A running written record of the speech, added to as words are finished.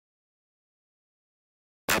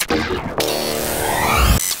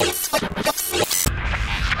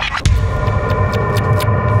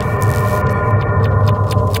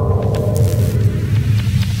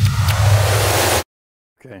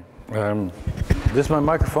This is my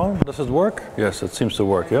microphone. Does it work? Yes, it seems to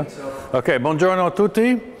work, yeah? Okay, buongiorno a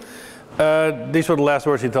tutti. These were the last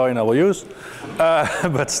words Italian I will use.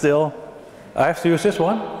 But still, I have to use this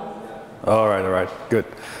one? All right, good.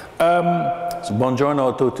 So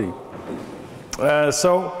buongiorno a tutti.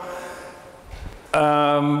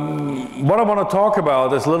 What I want to talk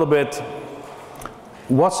about is a little bit,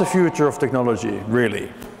 what's the future of technology, really?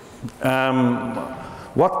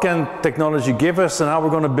 What can technology give us and how we're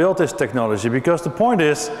going to build this technology? Because the point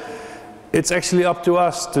is, it's actually up to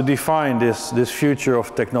us to define this future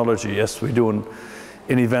of technology as we do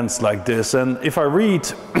in events like this. And if I read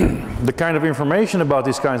the kind of information about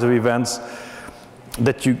these kinds of events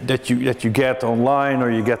that you get online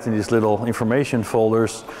or you get in these little information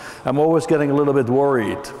folders, I'm always getting a little bit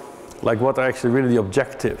worried. Like, what are actually really the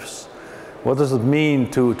objectives? What does it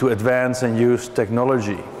mean to advance and use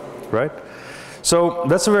technology, right? So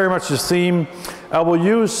that's very much the theme. I will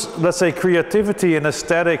use, let's say, creativity and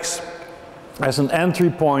aesthetics as an entry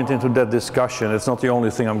point into that discussion. It's not the only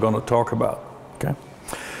thing I'm going to talk about. Okay.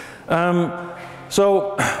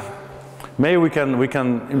 So maybe can we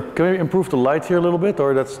improve the light here a little bit,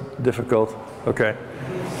 or that's difficult? Okay.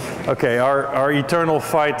 Okay. Our eternal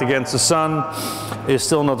fight against the sun is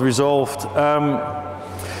still not resolved.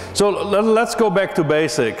 So let's go back to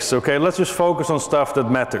basics. Okay. Let's just focus on stuff that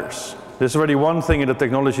matters. There's already one thing in the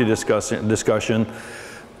technology discussion.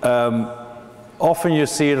 Often you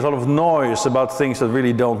see there's a lot of noise about things that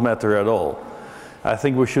really don't matter at all. I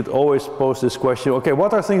think we should always pose this question, okay,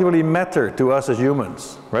 what are things that really matter to us as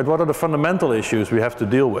humans, right? What are the fundamental issues we have to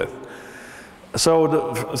deal with? So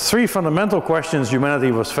the three fundamental questions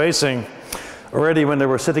humanity was facing already when they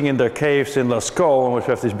were sitting in their caves in Lascaux, in which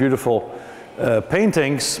we have these beautiful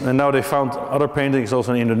paintings, and now they found other paintings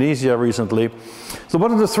also in Indonesia recently. So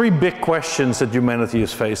what are the three big questions that humanity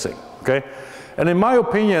is facing, okay? And in my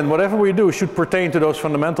opinion, whatever we do should pertain to those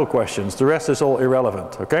fundamental questions. The rest is all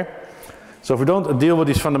irrelevant, okay? So if we don't deal with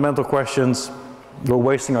these fundamental questions, we're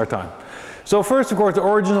wasting our time. So first, of course, the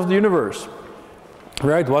origin of the universe,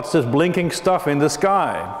 right? What's this blinking stuff in the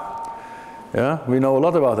sky? Yeah, we know a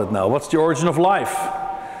lot about it now. What's the origin of life?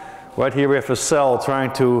 Right here we have a cell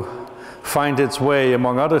trying to find its way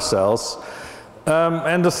among other cells.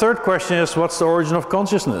 And the third question is, what's the origin of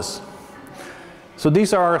consciousness? So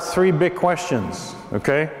these are our three big questions,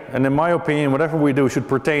 okay? And in my opinion, whatever we do should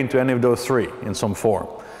pertain to any of those three in some form.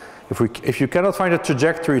 If you cannot find a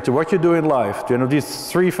trajectory to what you do in life, to any of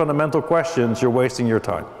these three fundamental questions, you're wasting your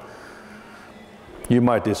time. You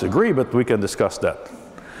might disagree, but we can discuss that.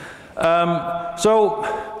 So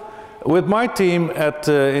with my team at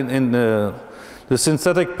the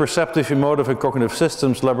Synthetic Perceptive, Emotive and Cognitive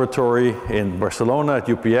Systems Laboratory in Barcelona at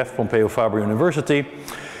UPF, Pompeu Fabra University,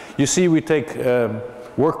 you see we take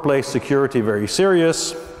workplace security very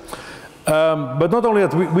serious. But not only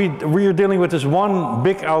that, we are dealing with this one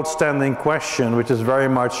big outstanding question, which is very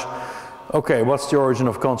much, okay, what's the origin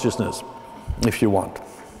of consciousness, if you want.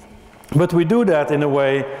 But we do that in a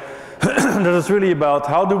way that is really about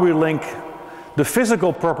how do we link the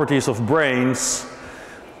physical properties of brains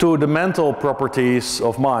to the mental properties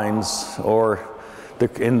of minds, or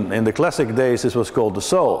in the classic days this was called the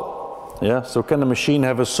soul. Yeah, so can the machine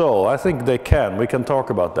have a soul? I think they can. We can talk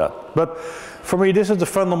about that. But for me, this is the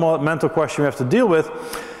fundamental question we have to deal with.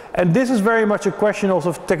 And this is very much a question also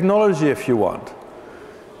of technology, if you want.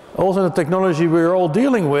 Also the technology we're all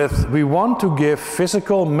dealing with, we want to give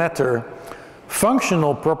physical matter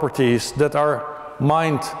functional properties that are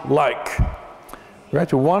mind-like. Right?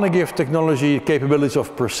 We want to give technology capabilities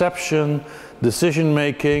of perception,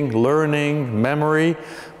 decision-making, learning, memory.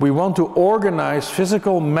 We want to organize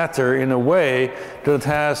physical matter in a way that it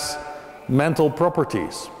has mental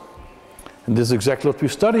properties. And this is exactly what we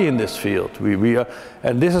study in this field.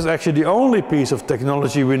 And this is actually the only piece of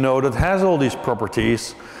technology we know that has all these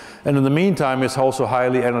properties. And in the meantime, it's also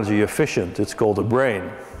highly energy efficient. It's called the brain.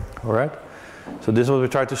 All right? So this is what we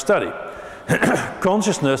try to study.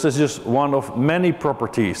 Consciousness is just one of many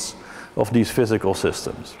properties of these physical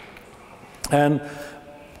systems. And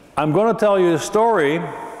I'm going to tell you a story.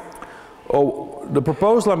 The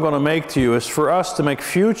proposal I'm going to make to you is for us to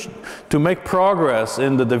make progress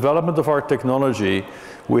in the development of our technology,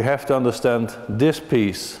 we have to understand this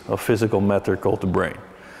piece of physical matter called the brain.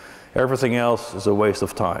 Everything else is a waste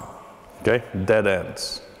of time. Okay? Dead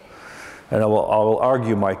ends. And I will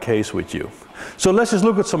argue my case with you. So let's just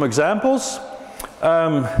look at some examples.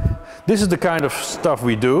 This is the kind of stuff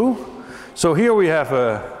we do. So here we have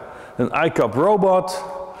an ICAP robot,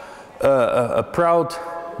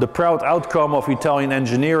 the proud outcome of Italian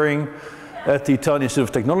engineering at the Italian Institute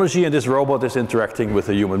of Technology, and this robot is interacting with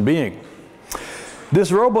a human being.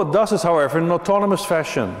 This robot does this, however, in an autonomous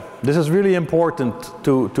fashion. This is really important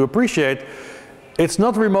to appreciate. It's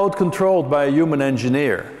not remote controlled by a human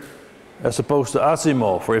engineer, as opposed to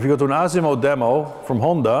Asimov. Or if you go to an Asimov demo from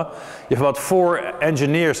Honda, you have about 4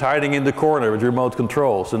 engineers hiding in the corner with remote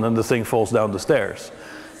controls, and then the thing falls down the stairs,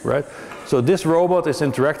 right? So this robot is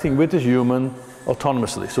interacting with this human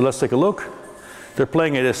autonomously. So let's take a look. They're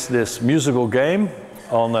playing this musical game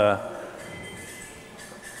on a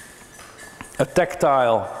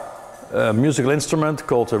tactile musical instrument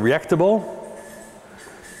called a reactable.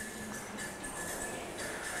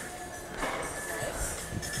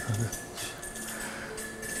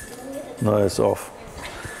 No, it's off.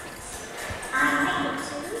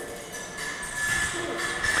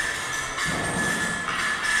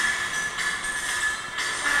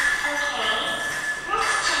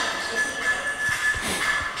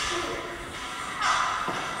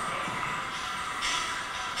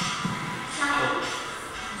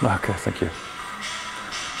 Okay, thank you.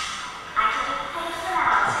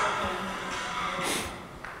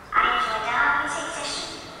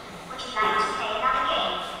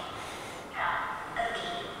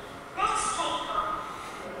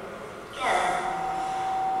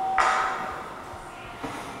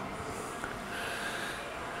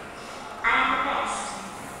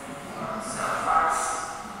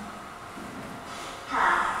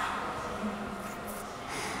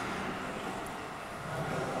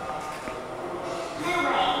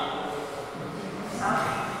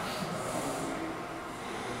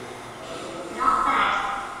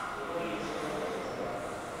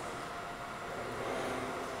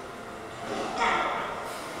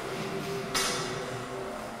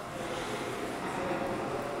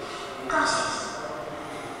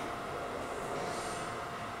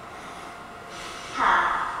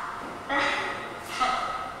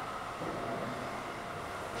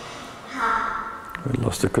 We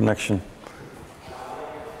lost the connection.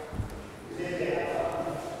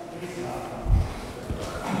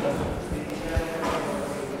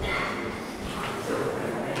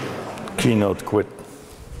 Keynote quit.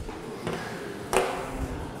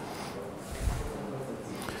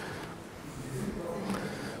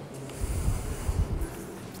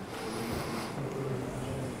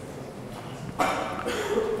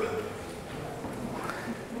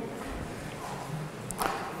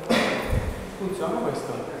 Funziona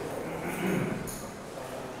questo?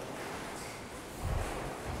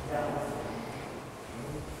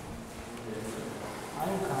 Hai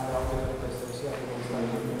un canale audio per questo, sia che non stai in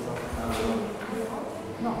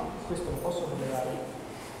no, questo non posso collegare.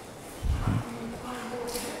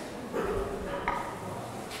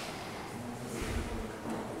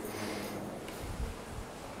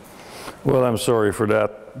 Well, I'm sorry for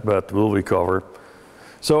that, but we'll recover.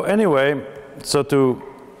 So anyway, so to...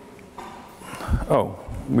 Oh,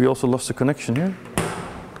 we also lost the connection here.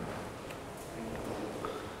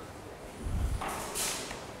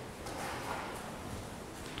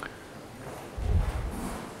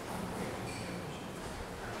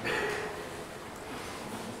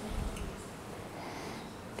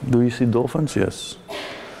 Do you see dolphins? Yes.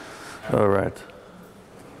 All right.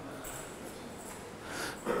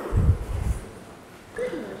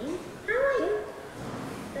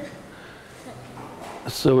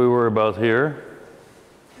 So we were about here.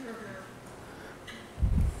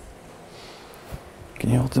 Can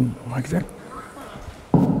you hold the mic there?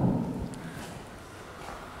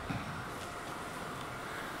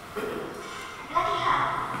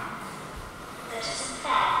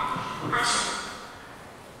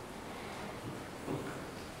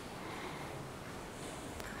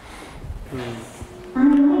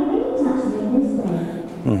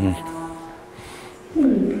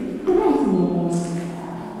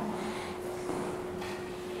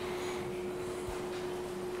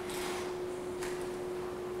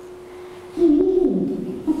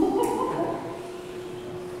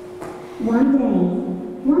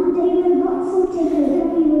 One day robots will take over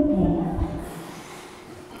every repair.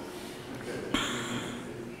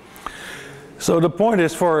 So the point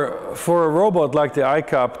is for a robot like the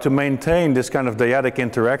ICAP to maintain this kind of dyadic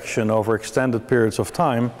interaction over extended periods of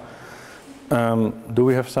time, do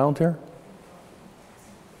we have sound here?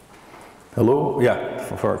 Hello? Yeah,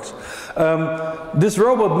 it works. This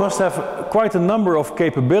robot must have quite a number of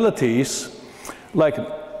capabilities, like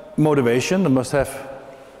motivation. It must have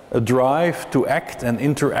a drive to act and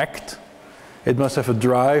interact. It must have a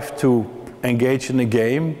drive to engage in a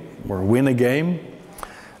game or win a game.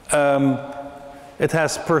 It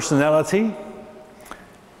has personality.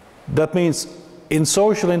 That means in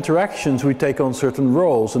social interactions we take on certain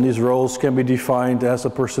roles, and these roles can be defined as a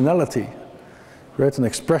personality. right? An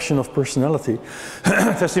expression of personality.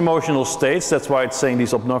 It has emotional states, that's why it's saying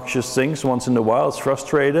these obnoxious things once in a while. It's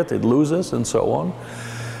frustrated, it loses, and so on.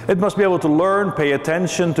 It must be able to learn, pay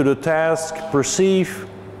attention to the task, perceive,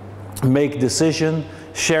 make decision,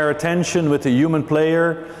 share attention with the human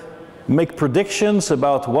player, make predictions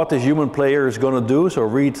about what this human player is going to do, so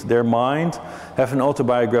read their mind, have an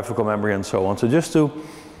autobiographical memory, and so on. So just to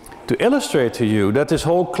illustrate to you that this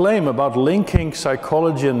whole claim about linking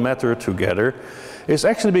psychology and matter together is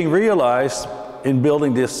actually being realized in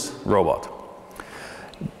building this robot.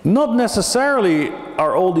 Not necessarily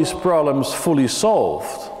are all these problems fully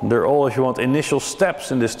solved. They're all, if you want, initial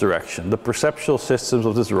steps in this direction. The perceptual systems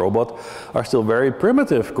of this robot are still very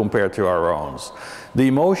primitive compared to our own. The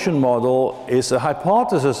emotion model is a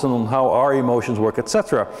hypothesis on how our emotions work,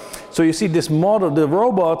 etc. So you see this model, the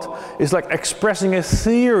robot is like expressing a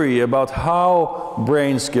theory about how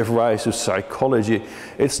brains give rise to psychology.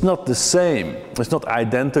 It's not the same, it's not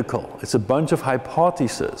identical, it's a bunch of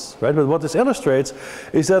hypotheses, right? But what this illustrates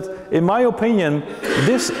is that, in my opinion,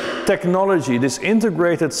 this technology, this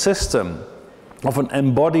integrated system of an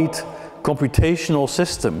embodied computational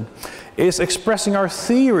system is expressing our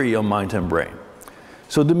theory on mind and brain.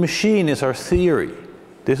 So the machine is our theory.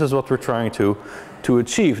 This is what we're trying to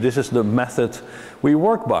achieve. This is the method we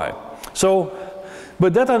work by. So,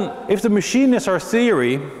 but that, if the machine is our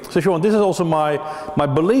theory, so if you want, this is also my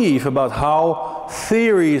belief about how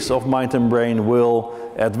theories of mind and brain will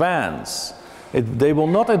advance. They will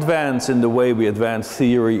not advance in the way we advance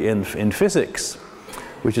theory in physics,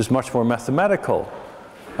 which is much more mathematical.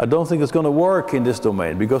 I don't think it's going to work in this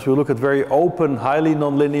domain because we look at very open, highly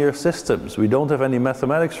nonlinear systems. We don't have any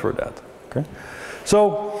mathematics for that. Okay?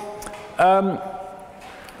 So,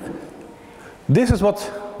 this is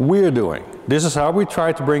what we're doing. This is how we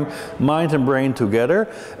try to bring mind and brain together.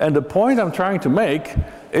 And the point I'm trying to make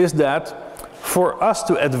is that for us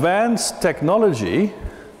to advance technology,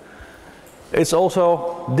 it's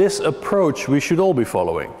also this approach we should all be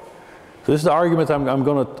following. So this is the argument I'm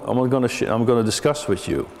going to discuss with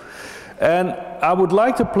you. And I would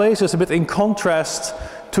like to place this a bit in contrast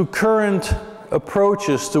to current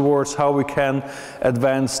approaches towards how we can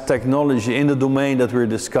advance technology in the domain that we're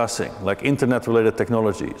discussing, like internet-related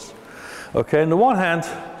technologies. Okay, on the one hand,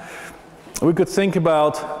 we could think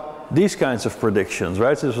about these kinds of predictions,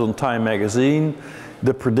 right? This was on Time magazine.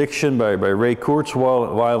 The prediction by Ray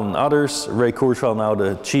Kurzweil and others. Ray Kurzweil, now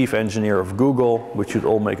the chief engineer of Google, which should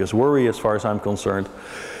all make us worry as far as I'm concerned,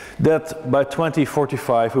 that by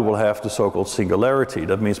 2045 we will have the so-called singularity.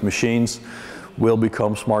 That means machines will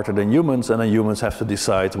become smarter than humans, and then humans have to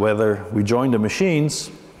decide whether we join the machines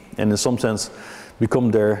and in some sense become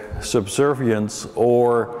their subservients,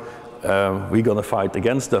 or we're going to fight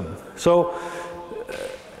against them. So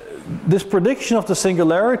this prediction of the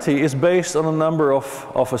singularity is based on a number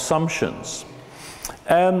of assumptions.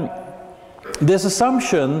 And this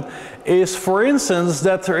assumption is, for instance,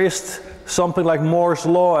 that there is something like Moore's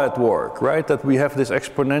law at work, right? That we have this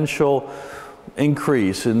exponential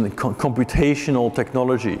increase in computational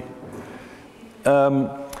technology.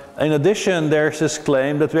 In addition, there's this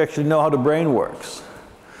claim that we actually know how the brain works.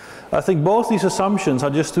 I think both these assumptions are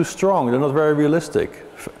just too strong. They're not very realistic.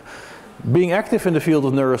 Being active in the field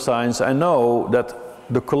of neuroscience, I know that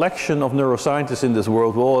the collection of neuroscientists in this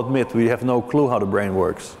world will all admit we have no clue how the brain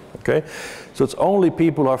works. Okay? So it's only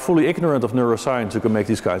people who are fully ignorant of neuroscience who can make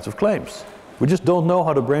these kinds of claims. We just don't know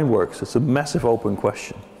how the brain works. It's a massive open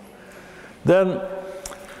question. Then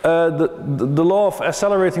the law of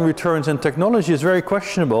accelerating returns in technology is very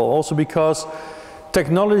questionable, also because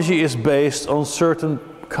technology is based on certain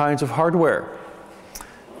kinds of hardware.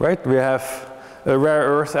 Right? We have rare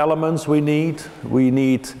earth elements we need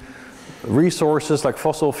resources like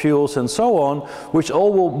fossil fuels and so on, which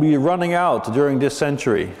all will be running out during this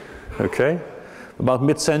century. Okay? About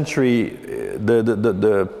mid-century,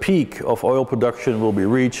 the peak of oil production will be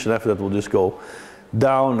reached, and after that will just go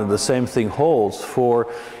down, and the same thing holds for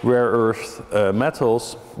rare earth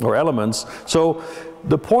metals or elements. So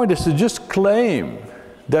the point is to just claim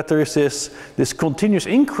that there is this continuous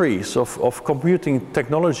increase of computing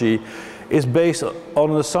technology is based on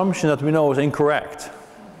an assumption that we know is incorrect.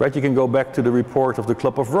 Right? You can go back to the report of the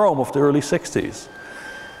Club of Rome of the early 60s.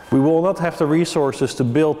 We will not have the resources to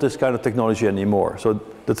build this kind of technology anymore. So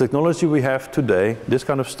the technology we have today, this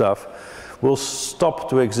kind of stuff, will stop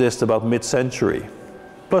to exist about mid-century,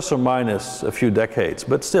 plus or minus a few decades,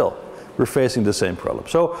 but still, we're facing the same problem.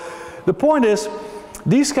 So the point is,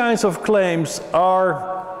 these kinds of claims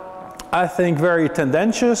are, I think, very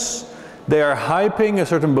tendentious. They are hyping a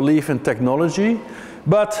certain belief in technology,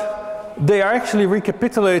 but they are actually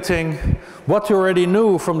recapitulating what you already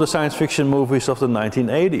knew from the science fiction movies of the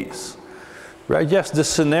 1980s. Right? Yes, the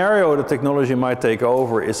scenario that technology might take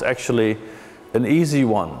over is actually an easy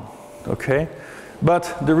one, okay?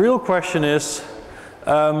 But the real question is,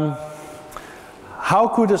 how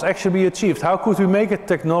could this actually be achieved? How could we make a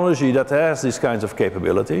technology that has these kinds of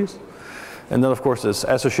capabilities? And then of course this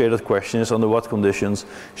associated question is, under what conditions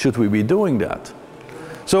should we be doing that?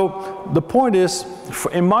 So the point is,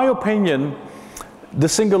 in my opinion, the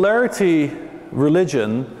singularity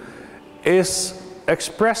religion is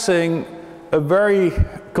expressing a very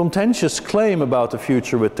contentious claim about the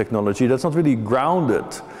future with technology that's not really grounded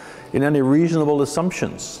in any reasonable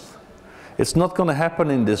assumptions. It's not going to happen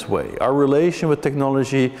in this way. Our relation with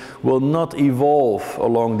technology will not evolve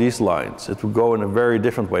along these lines. It will go in a very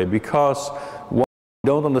different way, because one, we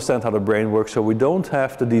don't understand how the brain works, so we don't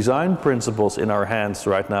have the design principles in our hands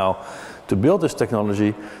right now to build this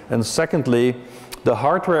technology. And secondly, the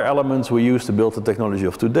hardware elements we use to build the technology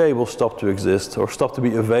of today will stop to exist, or stop to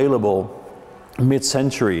be available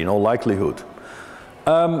mid-century in all likelihood.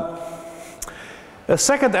 A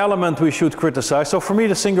second element we should criticize, so for me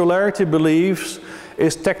the singularity beliefs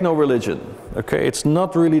is techno-religion. Okay? It's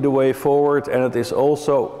not really the way forward, and it is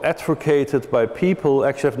also advocated by people who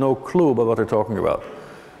actually have no clue about what they're talking about.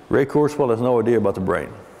 Ray Kurzweil has no idea about the brain.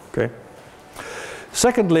 Okay?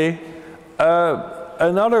 Secondly,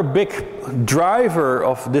 another big driver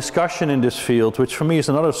of discussion in this field, which for me is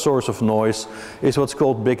another source of noise, is what's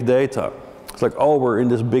called big data. It's like, oh, we're in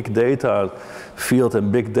this big data field,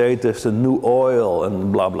 and big data is the new oil,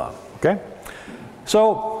 and blah, blah, okay?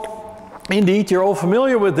 So, indeed, you're all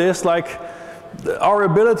familiar with this, like, our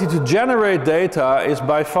ability to generate data is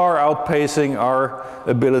by far outpacing our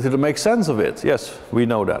ability to make sense of it. Yes, we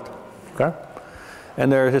know that, okay?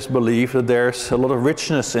 And there is this belief that there's a lot of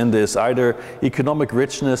richness in this, either economic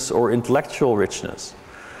richness or intellectual richness.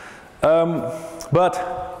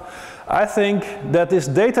 But I think that this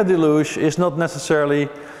data deluge is not necessarily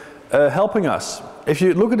helping us. If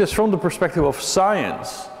you look at this from the perspective of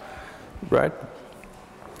science, right?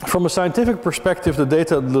 From a scientific perspective, the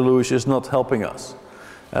data deluge is not helping us.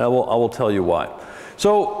 And I will tell you why.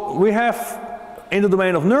 So we have, in the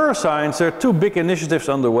domain of neuroscience, there are two big initiatives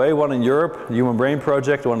underway, one in Europe, the Human Brain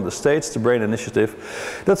Project, one in the States, the Brain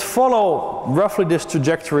Initiative, that follow roughly this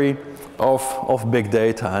trajectory of big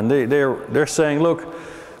data. And they're saying, look,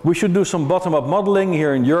 we should do some bottom-up modeling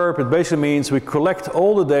here in Europe. It basically means we collect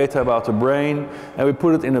all the data about the brain and we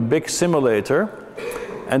put it in a big simulator,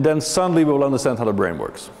 and then suddenly we will understand how the brain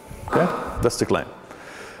works. Okay? That's the claim.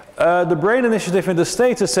 The Brain Initiative in the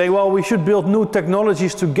States is saying, well, we should build new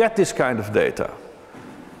technologies to get this kind of data.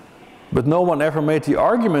 But no one ever made the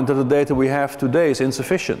argument that the data we have today is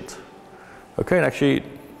insufficient. Okay, and actually,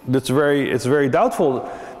 it's very doubtful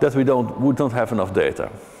that we don't have enough data.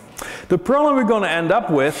 The problem we're going to end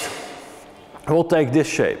up with will take this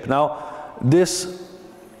shape. Now,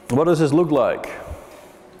 what does this look like?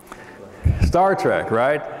 Star Trek,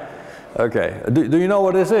 right? Okay, do you know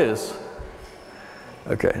what this is?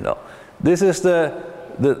 Okay, no. This is the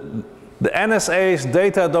NSA's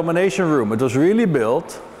data domination room. It was really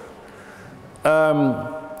built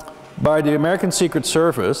by the American Secret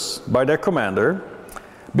Service, by their commander,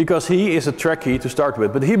 because he is a Trekkie to start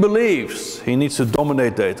with, but he believes he needs to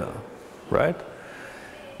dominate data, right?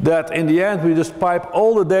 That in the end we just pipe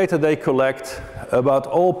all the data they collect about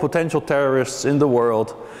all potential terrorists in the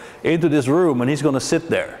world into this room, and he's going to sit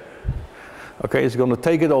there. Okay, he's going to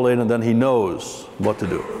take it all in, and then he knows what to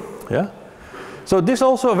do. Yeah? So this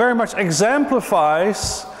also very much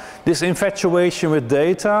exemplifies this infatuation with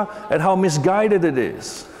data and how misguided it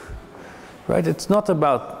is. Right? It's not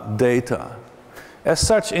about data. As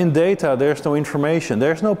such, in data, there's no information.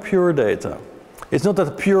 There's no pure data. It's not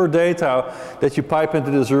that pure data that you pipe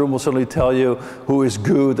into this room will suddenly tell you who is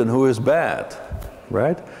good and who is bad.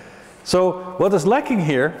 Right? So what is lacking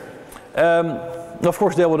here, of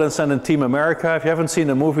course, they will then send in Team America. If you haven't seen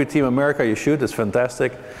the movie Team America, you should. It's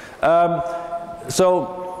fantastic. So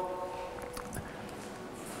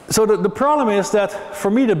the problem is that,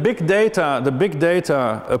 for me, the big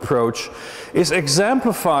data approach is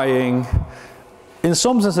exemplifying, in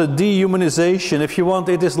some sense, a dehumanization. If you want,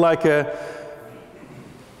 it is like a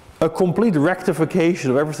complete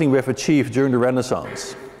rectification of everything we have achieved during the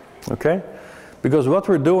Renaissance. Okay? Because what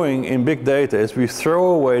we're doing in big data is we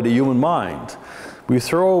throw away the human mind. We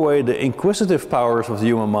throw away the inquisitive powers of the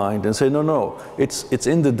human mind and say, no, it's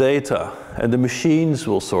in the data, and the machines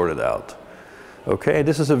will sort it out. Okay,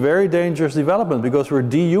 this is a very dangerous development, because we're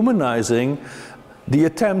dehumanizing the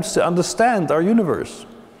attempts to understand our universe.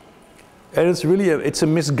 And it's really it's a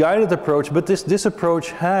misguided approach, but this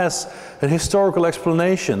approach has a historical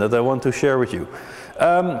explanation that I want to share with you.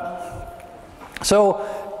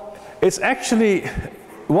 So it's actually,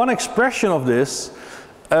 one expression of this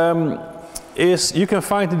is you can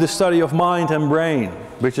find in the study of mind and brain,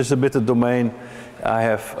 which is a bit a domain I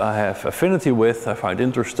have affinity with, I find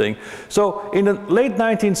interesting. So in the late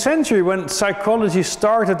 19th century, when psychology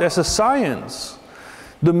started as a science,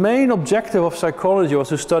 the main objective of psychology was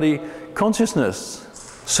to study consciousness,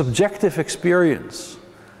 subjective experience.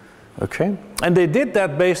 Okay? And they did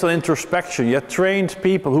that based on introspection. You had trained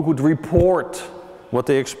people who could report what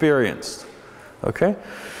they experienced. Okay?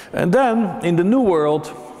 And then, in the New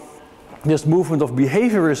World, this movement of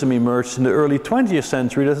behaviorism emerged in the early 20th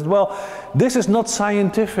century that said, well, this is not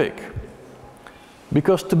scientific.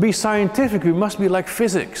 Because to be scientific, we must be like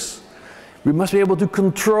physics. We must be able to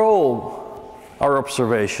control our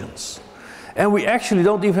observations. And we actually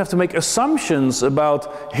don't even have to make assumptions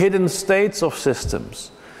about hidden states of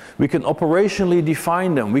systems. We can operationally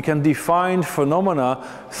define them. We can define phenomena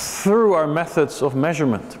through our methods of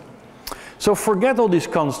measurement. So forget all these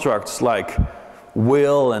constructs like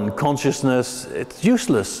will and consciousness. It's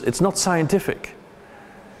useless. It's not scientific.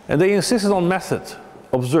 And they insisted on method,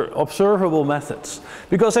 observable methods.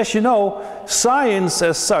 Because as you know, science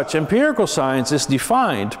as such, empirical science, is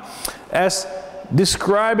defined as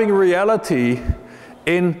describing reality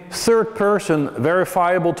in third-person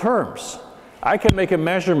verifiable terms. I can make a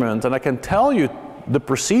measurement and I can tell you the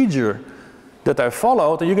procedure that I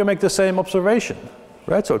followed, and you can make the same observation,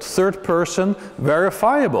 right? So it's third-person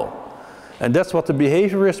verifiable. And that's what the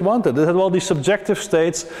behaviorists wanted. They said, well, these subjective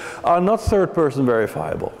states are not third-person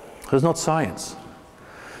verifiable. It's not science.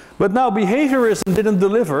 But now behaviorism didn't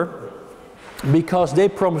deliver because they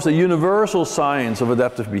promised a universal science of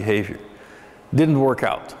adaptive behavior. Didn't work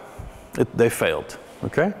out. They failed.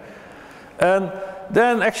 Okay? And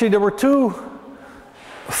then actually there were two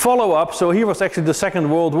follow-ups. So here was actually the Second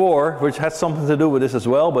World War, which had something to do with this as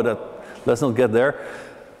well, but let's not get there.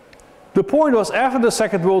 The point was, after the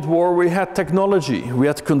Second World War, we had technology. We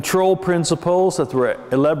had control principles that were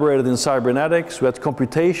elaborated in cybernetics. We had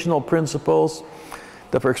computational principles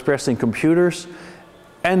that were expressed in computers.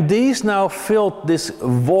 And these now filled this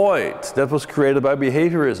void that was created by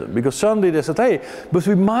behaviorism. Because suddenly they said, hey, but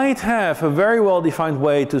we might have a very well-defined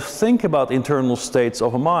way to think about internal states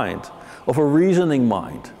of a mind, of a reasoning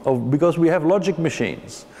mind, because we have logic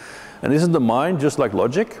machines. And isn't the mind just like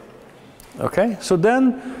logic? Okay, so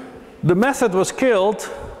then the method was killed,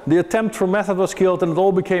 the attempt for method was killed, and it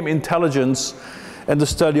all became intelligence and the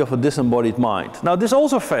study of a disembodied mind. Now this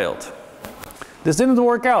also failed. This didn't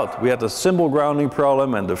work out. We had the symbol grounding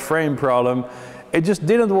problem and the frame problem. It just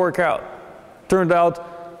didn't work out. Turned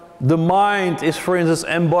out the mind is, for instance,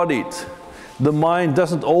 embodied. The mind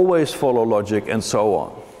doesn't always follow logic and so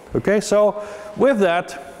on. Okay, so with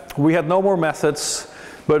that, we had no more methods,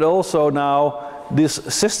 but also now this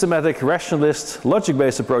systematic, rationalist,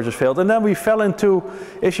 logic-based approaches failed. And then we fell into,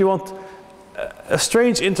 if you want, a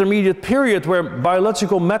strange intermediate period where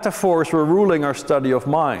biological metaphors were ruling our study of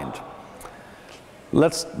mind.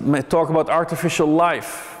 Let's talk about artificial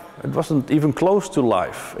life. It wasn't even close to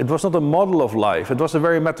life. It was not a model of life. It was a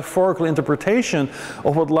very metaphorical interpretation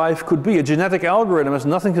of what life could be. A genetic algorithm has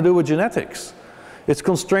nothing to do with genetics. It's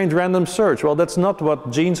constrained random search. Well, that's not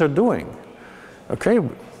what genes are doing. Okay,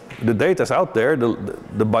 the data is out there.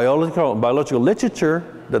 The biological literature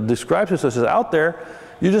that describes this is out there.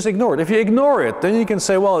 You just ignore it. If you ignore it, then you can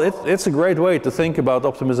say, well, it's a great way to think about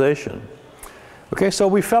optimization. Okay, so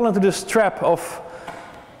we fell into this trap of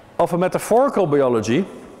a metaphorical biology,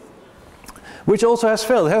 which also has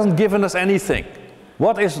failed. It hasn't given us anything.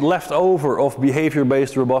 What is left over of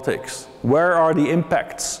behavior-based robotics? Where are the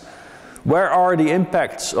impacts? Where are the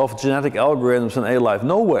impacts of genetic algorithms in life?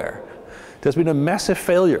 Nowhere. There's been a massive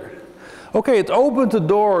failure. Okay, it opened the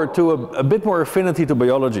door to a bit more affinity to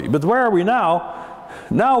biology. But where are we now?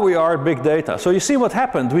 Now we are at big data. So you see what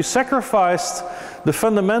happened. We sacrificed the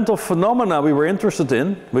fundamental phenomena we were interested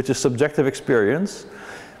in, which is subjective experience.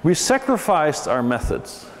 We sacrificed our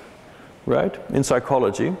methods, right, in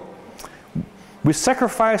psychology. We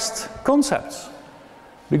sacrificed concepts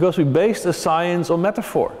because we based a science on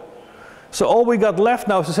metaphor. So all we got left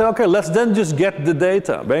now is to say, okay, let's then just get the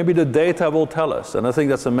data. Maybe the data will tell us. And I think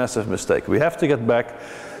that's a massive mistake. We have to get back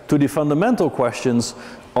to the fundamental questions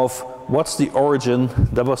of what's the origin.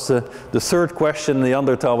 That was the third question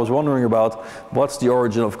Neanderthal was wondering about. What's the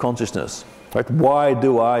origin of consciousness? Right? Why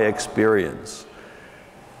do I experience?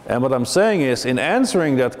 And what I'm saying is, in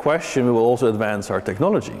answering that question, we will also advance our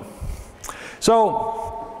technology.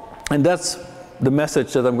 So, and that's the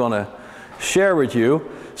message that I'm going to share with you.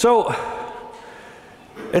 So,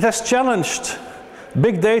 It has challenged,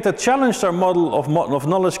 big data challenged our model of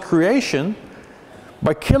knowledge creation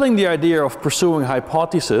by killing the idea of pursuing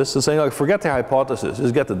hypotheses and saying, like, forget the hypothesis,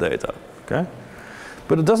 just get the data, okay?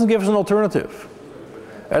 But it doesn't give us an alternative.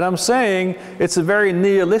 And I'm saying it's a very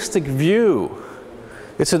nihilistic view.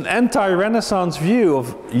 It's an anti-Renaissance view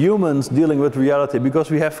of humans dealing with reality because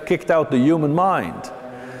we have kicked out the human mind.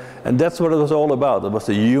 And that's what it was all about. It was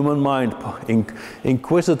the human mind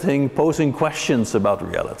inquisiting, posing questions about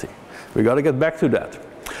reality. We got to get back to that.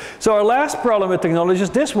 So our last problem with technology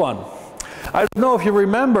is this one. I don't know if you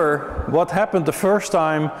remember what happened the first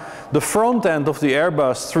time the front end of the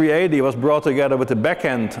Airbus 380 was brought together with the back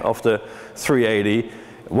end of the 380,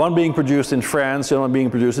 one being produced in France, the other one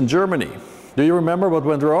being produced in Germany. Do you remember what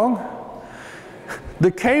went wrong?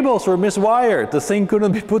 The cables were miswired. The thing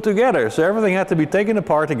couldn't be put together, so everything had to be taken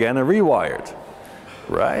apart again and rewired,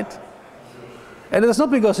 right? And it's not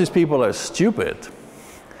because these people are stupid.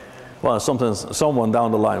 Well, sometimes someone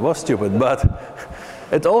down the line was stupid, but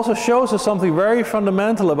it also shows us something very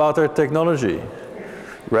fundamental about our technology,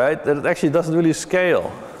 right? That it actually doesn't really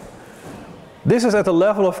scale. This is at a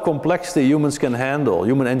level of complexity humans can handle,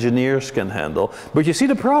 human engineers can handle, but you see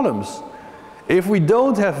the problems. If we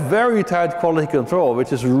don't have very tight quality control,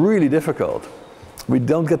 which is really difficult, we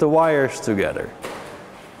don't get the wires together.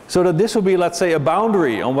 So that this will be, let's say, a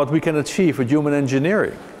boundary on what we can achieve with human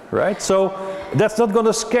engineering, right? So that's not going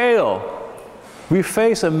to scale. We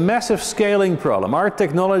face a massive scaling problem. Our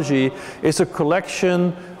technology is a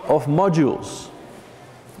collection of modules.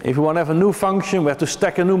 If we want to have a new function, we have to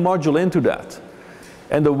stack a new module into that.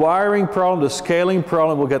 And the wiring problem, the scaling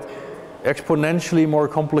problem will get exponentially more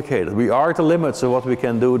complicated. We are at the limits of what we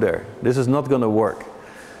can do there. This is not going to work.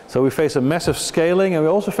 So we face a massive scaling, and we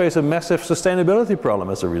also face a massive sustainability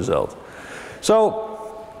problem as a result.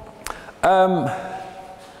 So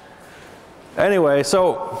anyway,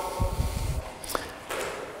 so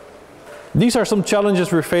these are some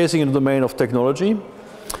challenges we're facing in the domain of technology.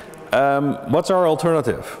 What's our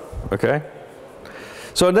alternative? Okay.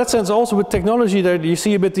 So in that sense, also with technology, there you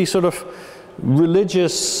see a bit these sort of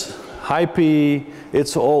religious, hypey,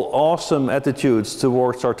 it's all awesome attitudes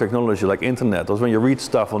towards our technology, like internet. Or when you read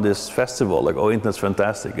stuff on this festival, like, oh, internet's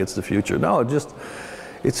fantastic, it's the future. No,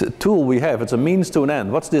 it's a tool we have. It's a means to an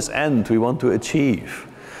end. What's this end we want to achieve?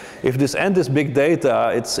 If this end is big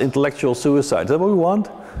data, it's intellectual suicide. Is that what we want?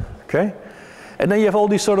 Okay. And then you have all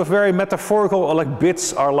these sort of very metaphorical, like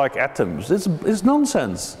bits are like atoms. It's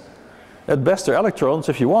nonsense. At best they're electrons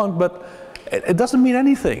if you want, but it doesn't mean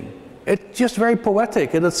anything. It's just very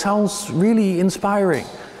poetic and it sounds really inspiring,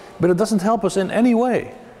 but it doesn't help us in any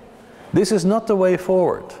way. This is not the way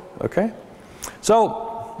forward, okay?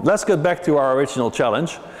 So let's get back to our original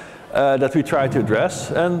challenge that we tried to address,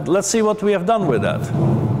 and let's see what we have done with that.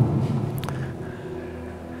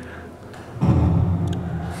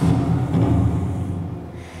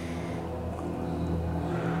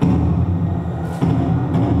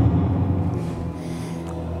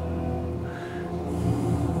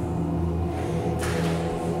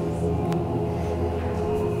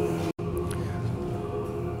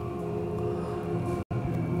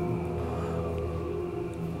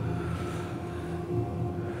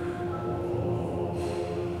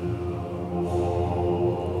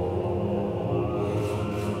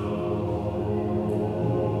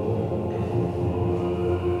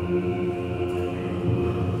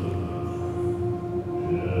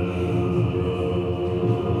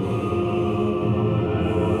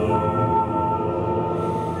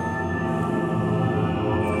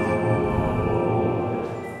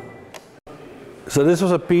 So this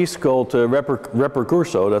was a piece called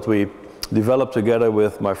Repercurso that we developed together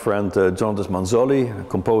with my friend Jonathan Manzoli, a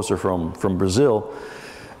composer from Brazil.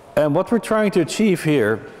 And what we're trying to achieve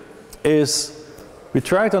here is we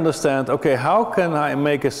try to understand, okay, how can I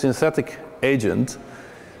make a synthetic agent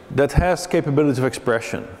that has capabilities of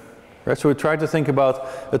expression? Right? So we try to think about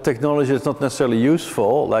a technology that's not necessarily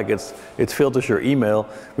useful, like it filters your email.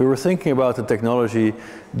 We were thinking about a technology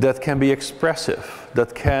that can be expressive,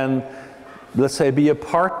 that can, let's say, be a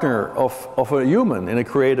partner of a human in a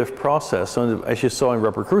creative process. So as you saw in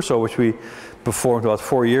Repercurso, which we performed about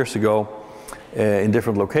 4 years ago in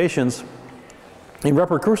different locations, in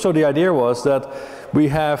Repercurso the idea was that we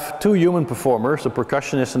have 2 human performers, a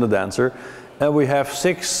percussionist and a dancer, and we have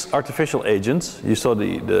 6 artificial agents. You saw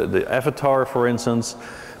the avatar, for instance,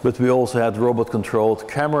 but we also had robot-controlled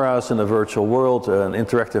cameras in a virtual world, an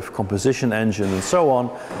interactive composition engine, and so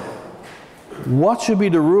on. What should be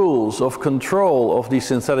the rules of control of these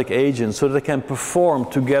synthetic agents so that they can perform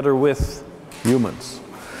together with humans?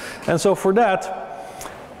 And so for that,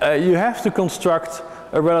 you have to construct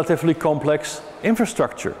a relatively complex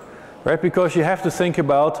infrastructure, right? Because you have to think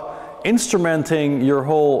about instrumenting your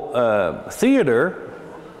whole theater,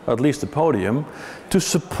 at least the podium, to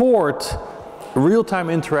support real-time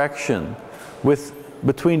interaction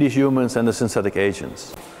between these humans and the synthetic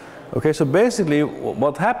agents. Okay, so basically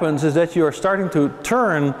what happens is that you are starting to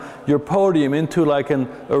turn your podium into like a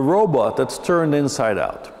robot that's turned inside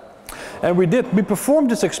out. And we performed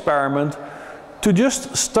this experiment to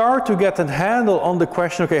just start to get a handle on the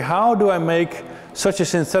question, okay, how do I make such a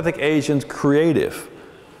synthetic agent creative?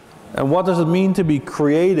 And what does it mean to be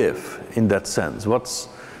creative in that sense?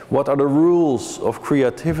 What are the rules of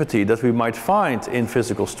creativity that we might find in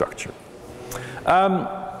physical structure?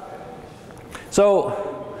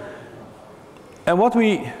 And when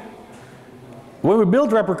we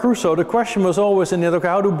built Rapper Crusoe, the question was always in the end, okay,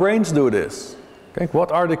 how do brains do this? Okay,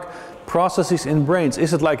 what are the processes in brains?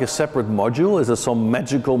 Is it like a separate module? Is it some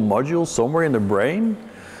magical module somewhere in the brain?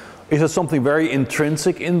 Is it something very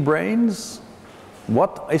intrinsic in brains?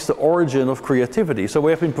 What is the origin of creativity? So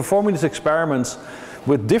we have been performing these experiments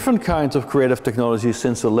with different kinds of creative technologies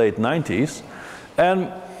since the late 90s.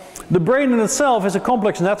 And the brain in itself is a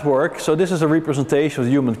complex network. So this is a representation of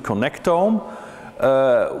the human connectome,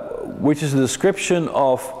 which is a description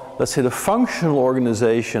of, let's say, the functional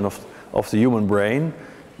organization of the human brain.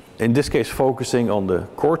 In this case, focusing on the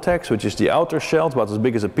cortex, which is the outer shell, about as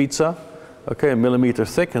big as a pizza, okay, 1 millimeter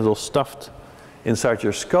thick, and it's all stuffed inside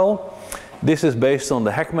your skull. This is based on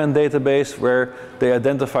the Heckman database, where they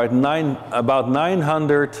identified about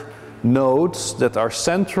 900 nodes that are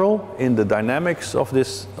central in the dynamics of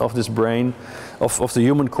this brain, of the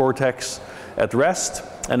human cortex at rest,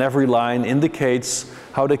 and every line indicates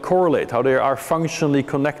how they correlate, how they are functionally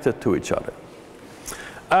connected to each other.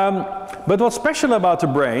 But what's special about the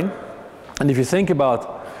brain, and if you think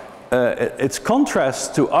about its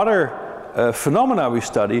contrast to other phenomena we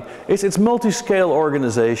study, is its multi-scale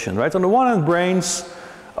organization, right? On the one hand, brains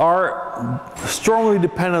are strongly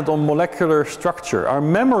dependent on molecular structure. Our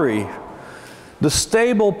memory, the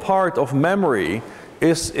stable part of memory,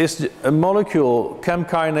 is a molecule, chem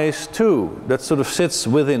kinase 2, that sort of sits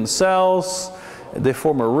within cells. They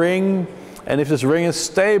form a ring, and if this ring is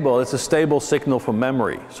stable, it's a stable signal for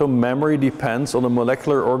memory. So memory depends on the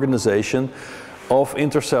molecular organization of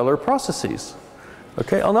intercellular processes.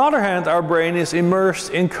 Okay? On the other hand, our brain is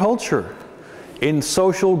immersed in culture, in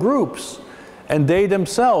social groups. And they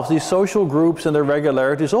themselves, these social groups and their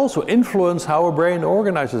regularities, also influence how a brain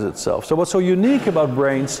organizes itself. So what's so unique about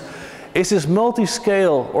brains is this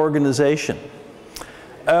multi-scale organization.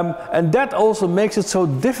 And that also makes it so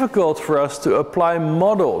difficult for us to apply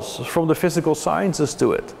models from the physical sciences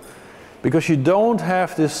to it. Because you don't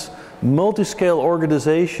have this multi-scale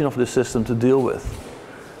organization of the system to deal with.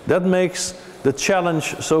 That makes the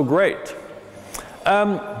challenge so great.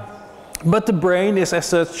 But the brain is as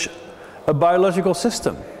such a biological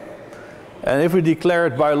system. And if we declare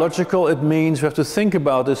it biological, it means we have to think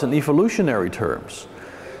about this in evolutionary terms.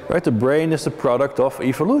 Right? The brain is the product of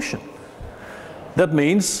evolution. That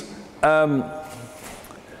means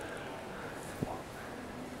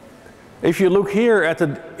if you look here at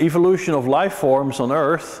the evolution of life forms on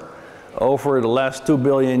Earth over the last 2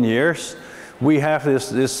 billion years, we have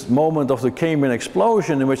this moment of the Cambrian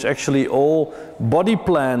explosion in which actually all body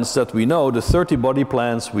plans that we know, the 30 body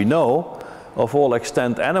plans we know of all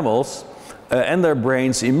extant animals, and their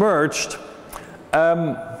brains emerged,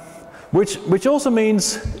 which also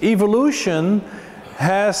means evolution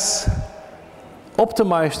has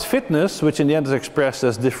optimized fitness, which in the end is expressed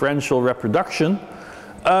as differential reproduction.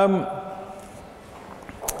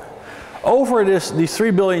 Over these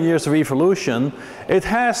 3 billion years of evolution, it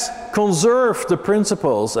has conserved the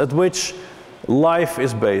principles at which life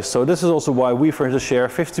is based. So this is also why we, for instance, share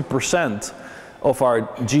 50% of our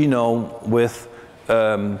genome with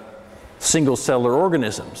single-cellular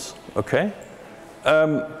organisms. Okay?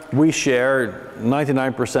 We share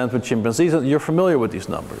 99% with chimpanzees. You're familiar with these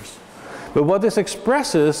numbers. But what this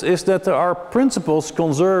expresses is that there are principles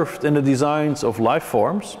conserved in the designs of life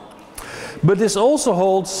forms. But this also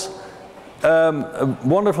holds, a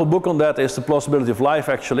wonderful book on that is The Plausibility of Life,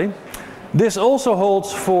 actually. This also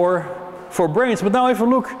holds for brains. But now if we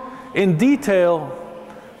look in detail,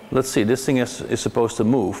 let's see, this thing is supposed to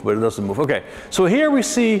move, but it doesn't move. Okay, so here we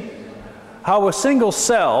see how a single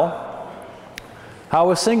cell,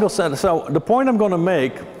 so the point I'm going to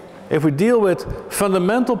make, if we deal with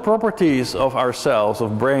fundamental properties of ourselves,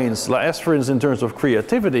 of brains, as for instance in terms of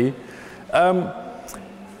creativity,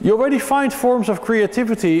 you already find forms of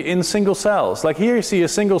creativity in single cells. Like here you see a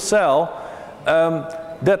single cell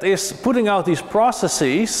that is putting out these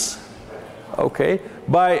processes, okay,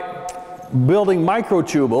 by building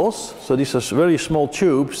microtubules. So these are really small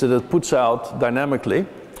tubes that it puts out dynamically.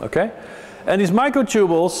 Okay, and these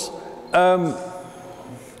microtubules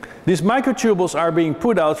are being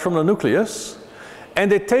put out from the nucleus,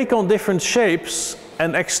 and they take on different shapes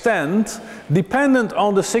and extend dependent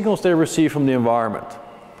on the signals they receive from the environment.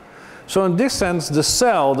 So in this sense, the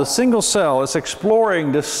cell, the single cell, is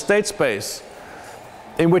exploring the state space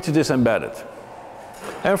in which it is embedded.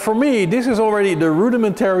 And for me, this is already the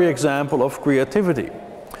rudimentary example of creativity.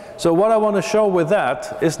 So what I want to show with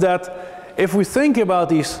that is that if we think about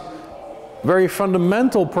these very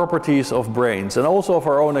fundamental properties of brains and also of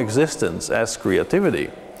our own existence as creativity,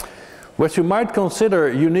 what you might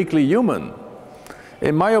consider uniquely human,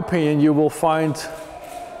 in my opinion, you will find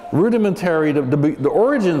rudimentary, the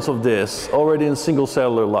origins of this already in single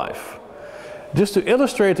cellular life. Just to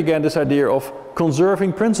illustrate again this idea of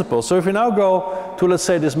conserving principles. So if you now go to, let's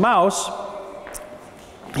say, this mouse,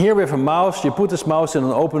 here we have a mouse, you put this mouse in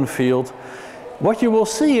an open field, what you will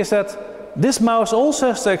see is that this mouse also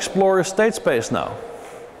has to explore a state space now.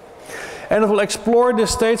 And it will explore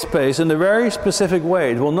this state space in a very specific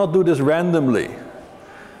way. It will not do this randomly.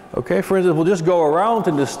 Okay, for instance, it will just go around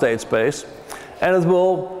in this state space and it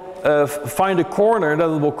will find a corner that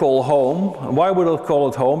it will call home. And why would it call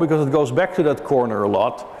it home? Because it goes back to that corner a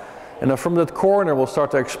lot. And then from that corner, we'll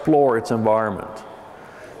start to explore its environment.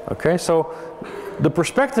 Okay, so the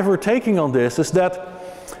perspective we're taking on this is that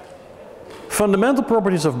fundamental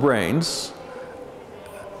properties of brains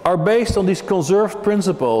are based on these conserved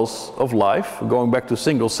principles of life, going back to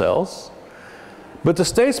single cells. But the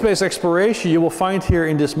state space exploration you will find here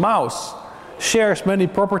in this mouse shares many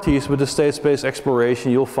properties with the state space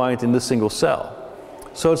exploration you'll find in the single cell.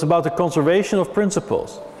 So it's about the conservation of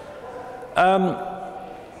principles.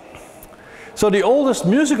 So the oldest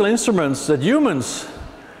musical instruments that humans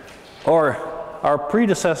or our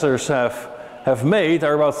predecessors have made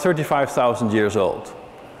are about 35,000 years old.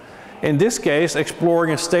 In this case,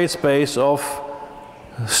 exploring a state space of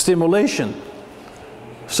stimulation.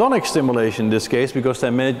 Sonic stimulation in this case, because they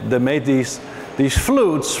made these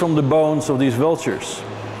flutes from the bones of these vultures.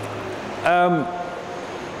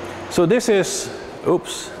 So this is,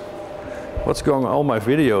 oops, what's going on? All my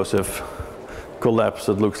videos have collapsed,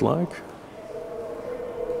 it looks like.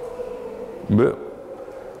 Well,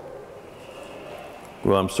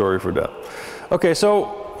 I'm sorry for that. Okay, so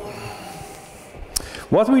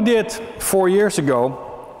what we did 4 years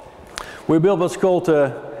ago, we built what's called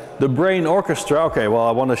the brain orchestra. Okay, well,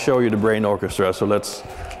 I want to show you the brain orchestra, so let's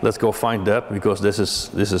go find that, because this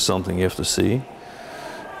is something you have to see.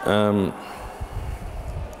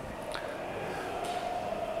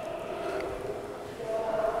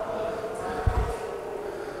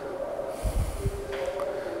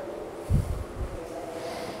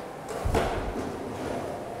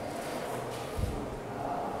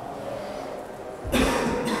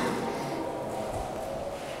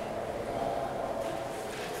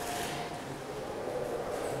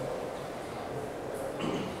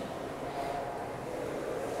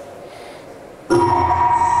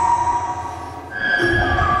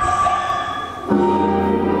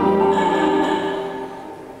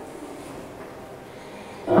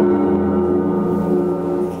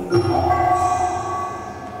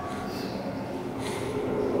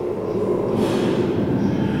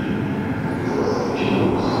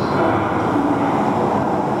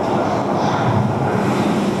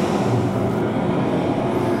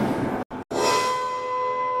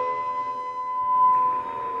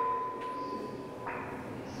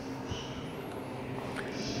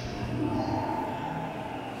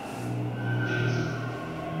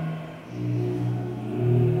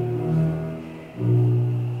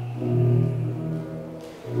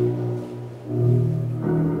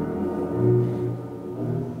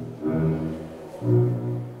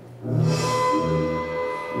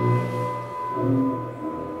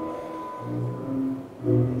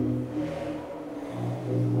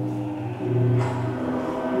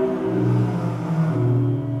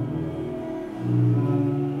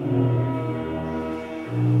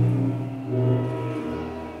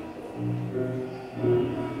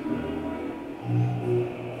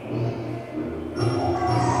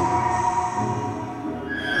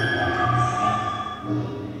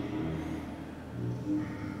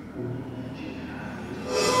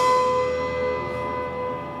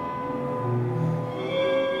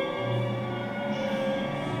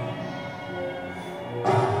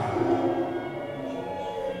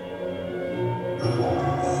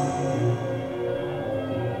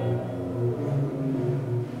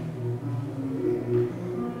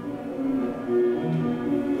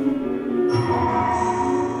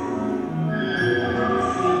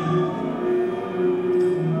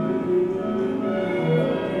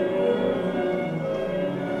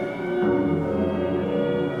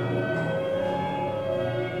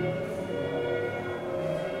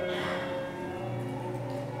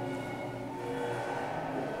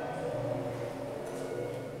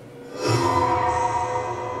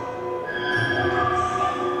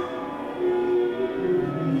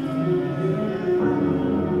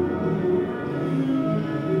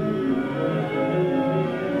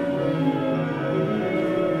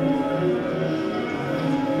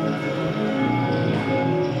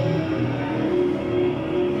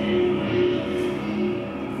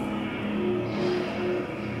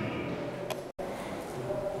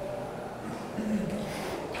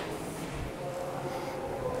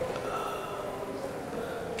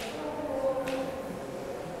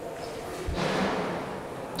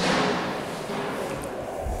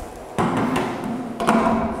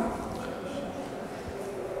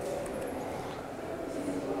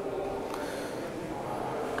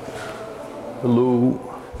 blue.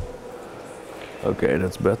 Okay,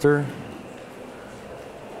 that's better.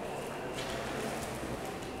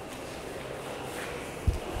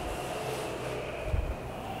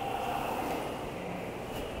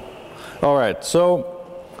 All right, so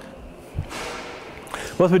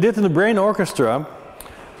what we did in the brain orchestra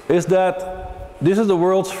is that this is the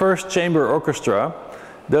world's first chamber orchestra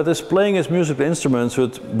that is playing its musical instruments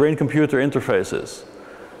with brain-computer interfaces.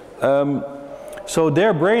 So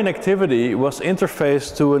their brain activity was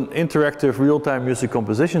interfaced to an interactive real-time music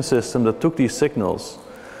composition system that took these signals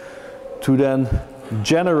to then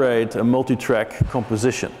generate a multi-track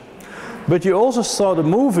composition. But you also saw the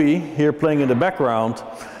movie here playing in the background,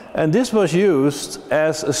 and this was used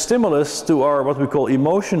as a stimulus to our what we call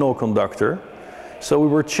emotional conductor. So we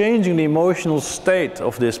were changing the emotional state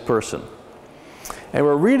of this person. And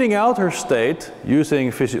we're reading out her state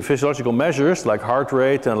using physiological measures like heart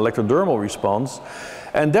rate and electrodermal response.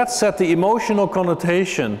 And that set the emotional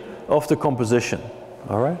connotation of the composition.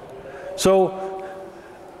 All right? So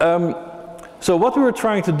what we were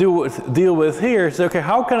trying to deal with here is, okay,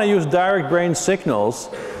 how can I use direct brain signals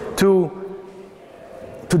to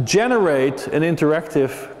generate an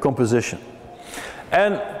interactive composition?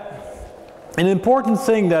 And an important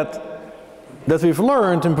thing that we've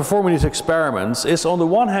learned in performing these experiments is, on the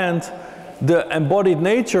one hand, the embodied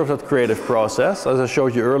nature of that creative process, as I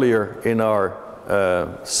showed you earlier in our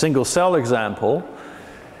single cell example.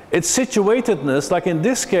 Its situatedness, like in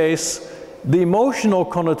this case, the emotional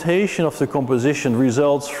connotation of the composition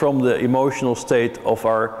results from the emotional state of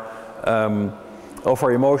our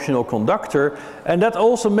emotional conductor, and that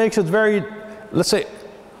also makes it very, let's say,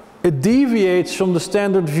 it deviates from the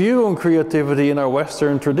standard view on creativity in our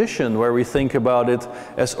Western tradition, where we think about it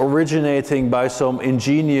as originating by some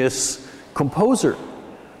ingenious composer,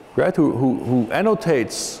 right, who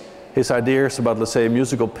annotates his ideas about, let's say, a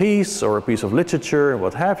musical piece or a piece of literature,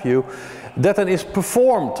 what have you, that then is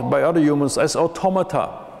performed by other humans as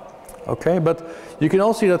automata. Okay, but you can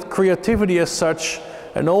also see that creativity as such,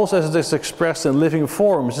 and also as it is expressed in living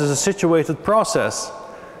forms, is a situated process,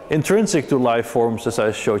 intrinsic to life forms, as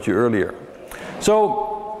I showed you earlier.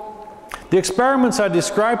 So the experiments I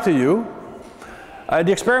described to you,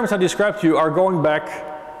 are going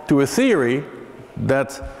back to a theory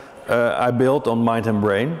that I built on mind and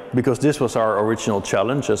brain, because this was our original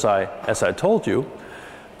challenge, as I told you.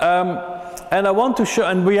 And I want to show,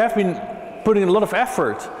 and we have been putting a lot of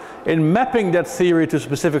effort in mapping that theory to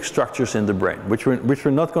specific structures in the brain, which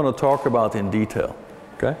we're not going to talk about in detail.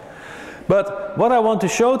 Okay? But what I want to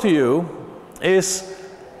show to you is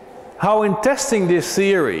how, in testing this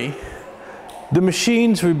theory, the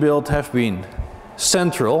machines we built have been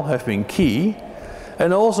central, have been key,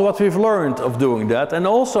 and also what we've learned of doing that. And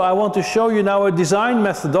also I want to show you now a design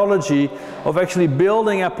methodology of actually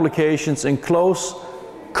building applications in close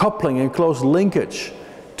coupling and close linkage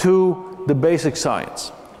to the basic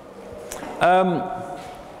science. A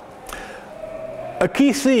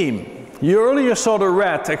key theme. You earlier saw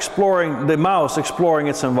the mouse exploring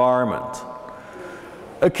its environment.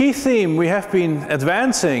 A key theme we have been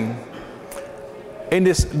advancing in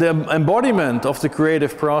this, the embodiment of the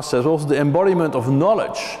creative process, also the embodiment of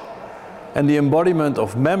knowledge and the embodiment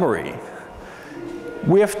of memory.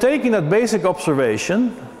 We have taken that basic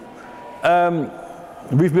observation,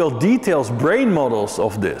 we've built detailed brain models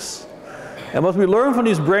of this. And what we learn from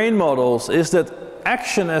these brain models is that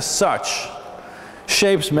action as such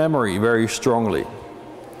shapes memory very strongly.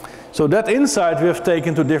 So that insight we have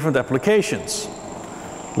taken to different applications.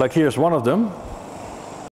 Like here's one of them.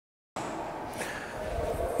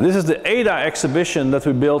 This is the ADA exhibition that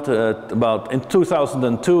we built about in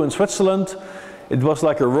 2002 in Switzerland. It was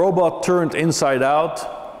like a robot turned inside out,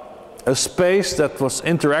 a space that was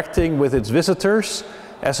interacting with its visitors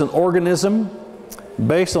as an organism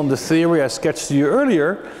based on the theory I sketched to you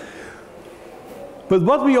earlier. But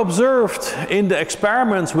what we observed in the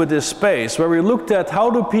experiments with this space, where we looked at how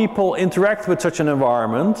do people interact with such an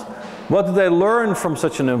environment, what do they learn from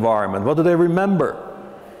such an environment, what do they remember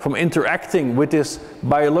from interacting with this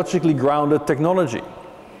biologically grounded technology?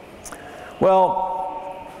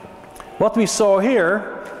 Well, what we saw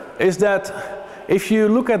here is that if you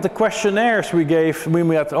look at the questionnaires we gave when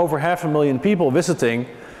we had over 500,000 people visiting,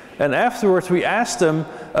 and afterwards we asked them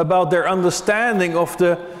about their understanding of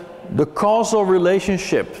the causal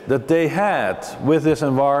relationship that they had with this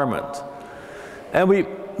environment. And we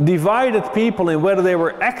divided people in whether they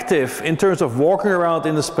were active in terms of walking around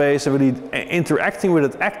in the space and really interacting with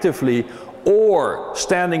it actively, or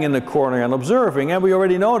standing in the corner and observing. And we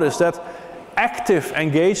already noticed that active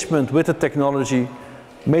engagement with the technology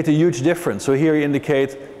made a huge difference. So here you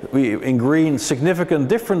indicate, in green, significant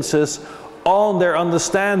differences on their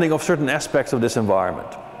understanding of certain aspects of this environment.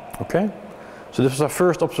 Okay? So this was our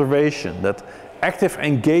first observation, that active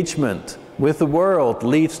engagement with the world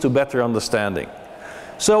leads to better understanding.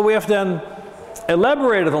 So we have then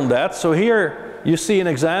elaborated on that. So here you see an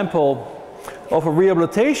example of a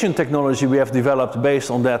rehabilitation technology we have developed based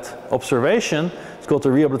on that observation. It's called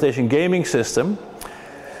the rehabilitation gaming system.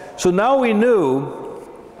 So now we knew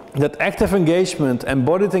that active engagement,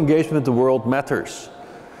 embodied engagement with the world matters.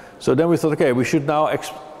 So then we thought, okay, we should now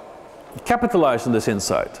capitalize on this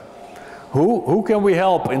insight. Who can we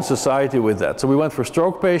help in society with that? So we went for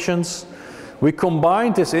stroke patients. We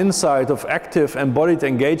combined this insight of active embodied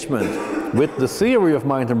engagement with the theory of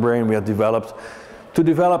mind and brain we had developed to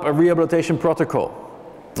develop a rehabilitation protocol.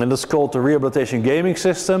 And it's called the rehabilitation gaming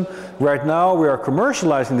system. Right now we are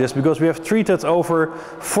commercializing this because we have treated over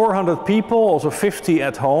 400 people, also 50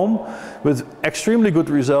 at home, with extremely good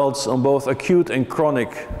results on both acute and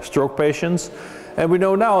chronic stroke patients. And we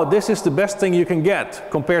know now this is the best thing you can get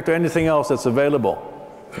compared to anything else that's available.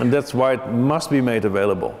 And that's why it must be made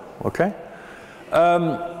available. Okay?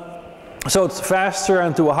 So it's faster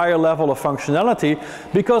and to a higher level of functionality,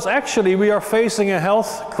 because actually we are facing a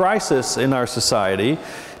health crisis in our society,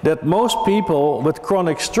 that most people with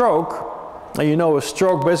chronic stroke, and you know a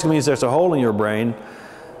stroke basically means there's a hole in your brain,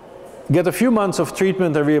 get a few months of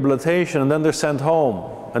treatment and rehabilitation and then they're sent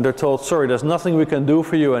home and they're told, sorry, there's nothing we can do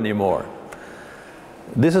for you anymore.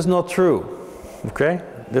 This is not true, okay?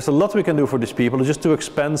 There's a lot we can do for these people. It's just too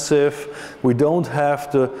expensive. We don't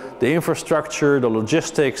have the infrastructure, the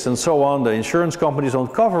logistics and so on. The insurance companies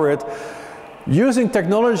don't cover it. Using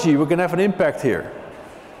technology, we can have an impact here.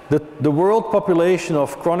 The world population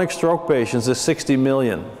of chronic stroke patients is 60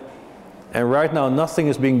 million. And right now nothing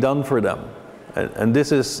is being done for them. And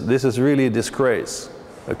this is really a disgrace,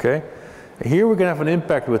 okay? Here we can have an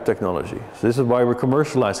impact with technology. So this is why we're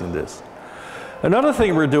commercializing this. Another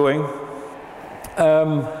thing we're doing,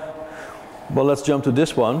 well, let's jump to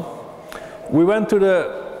this one. We went to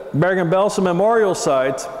the Bergen-Belsen Memorial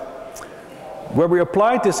site where we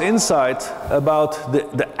applied this insight about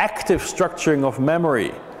the active structuring of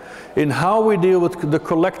memory in how we deal with the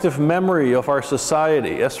collective memory of our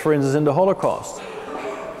society, as for instance in the Holocaust.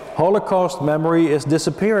 Holocaust memory is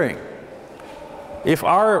disappearing. If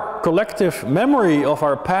our collective memory of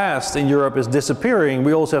our past in Europe is disappearing,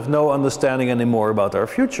 we also have no understanding anymore about our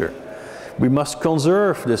future. We must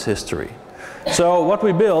conserve this history. So what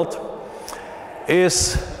we built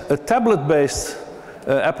is a tablet-based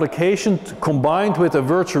application combined with a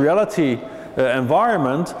virtual reality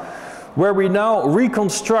environment where we now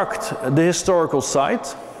reconstruct the historical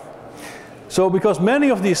site. So because many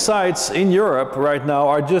of these sites in Europe right now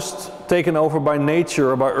are just taken over by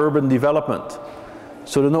nature or by urban development.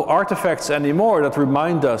 So there are no artifacts anymore that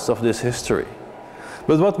remind us of this history.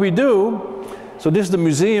 But what we do, so this is the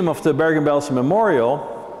museum of the Bergen-Belsen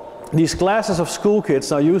Memorial. These classes of school kids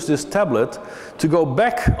now use this tablet to go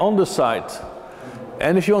back on the site.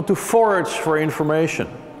 And if you want to forage for information.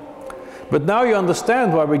 But now you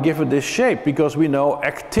understand why we give it this shape, because we know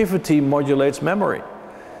activity modulates memory.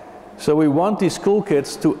 So we want these school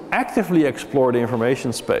kids to actively explore the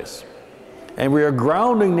information space. And we are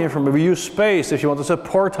grounding the information. We use space, if you want, as a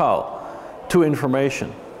portal to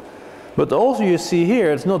information. But also you see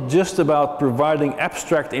here, it's not just about providing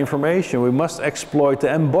abstract information. We must exploit the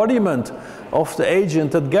embodiment of the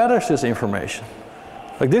agent that gathers this information.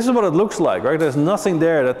 Like this is what it looks like, right? There's nothing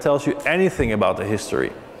there that tells you anything about the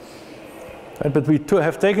history. Right? But we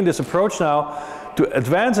have taken this approach now to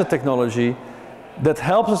advance the technology that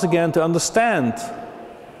helps us again to understand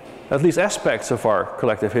at least aspects of our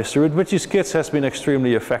collective history, with which these kids has been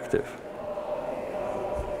extremely effective.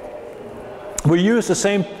 We use the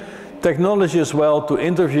same technology as well to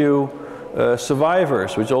interview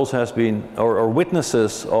survivors, which also has been, or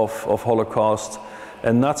witnesses of Holocaust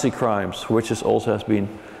and Nazi crimes, which also has been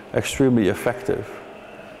extremely effective.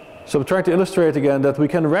 So I'm trying to illustrate again that we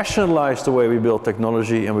can rationalize the way we build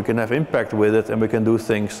technology, and we can have impact with it, and we can do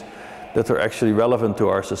things that are actually relevant to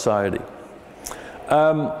our society.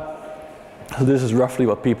 So this is roughly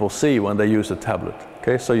what people see when they use a tablet.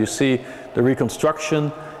 Okay, so you see the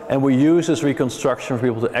reconstruction, and we use this reconstruction for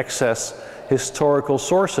people to access historical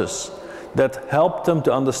sources that help them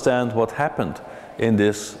to understand what happened in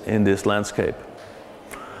this landscape.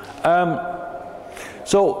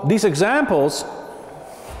 So these examples,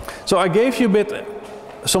 so I gave you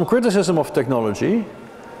some criticism of technology.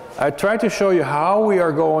 I tried to show you how we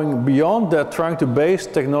are going beyond that, trying to base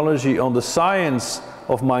technology on the science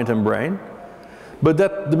of mind and brain, but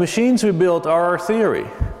that the machines we build are our theory.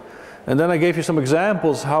 And then I gave you some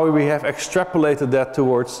examples how we have extrapolated that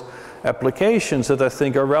towards applications that I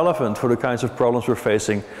think are relevant for the kinds of problems we're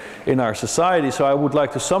facing in our society. So I would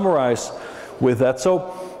like to summarize with that.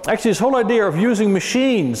 So actually this whole idea of using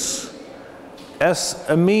machines as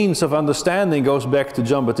a means of understanding goes back to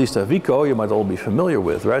Giambattista Vico, you might all be familiar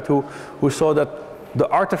with, right? Who saw that the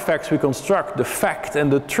artifacts we construct, the fact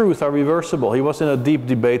and the truth are reversible. He was in a deep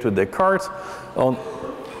debate with Descartes on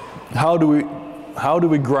how do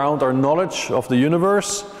we ground our knowledge of the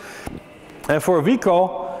universe. And for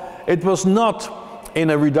Vico, it was not in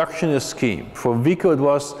a reductionist scheme. For Vico it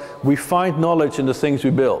was, we find knowledge in the things we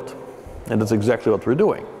build. And that's exactly what we're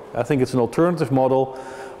doing. I think it's an alternative model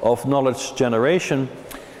of knowledge generation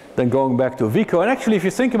than going back to Vico. And actually, if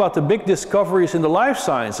you think about the big discoveries in the life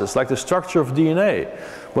sciences, like the structure of DNA,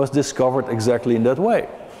 was discovered exactly in that way.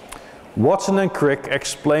 Watson and Crick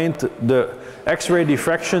explained the X-ray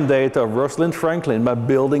diffraction data of Rosalind Franklin by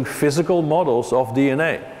building physical models of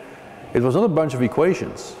DNA. It was not a bunch of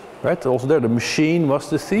equations, right? Also there, the machine was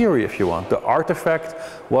the theory, if you want. The artifact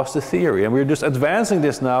was the theory. And we're just advancing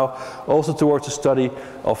this now also towards the study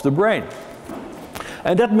of the brain.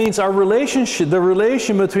 And that means our relationship, the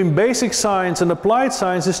relation between basic science and applied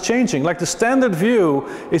science is changing. Like the standard view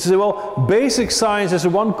is to say, well, basic science is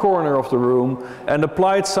in one corner of the room and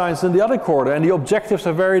applied science in the other corner, and the objectives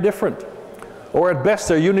are very different. Or at best,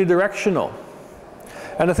 they're unidirectional.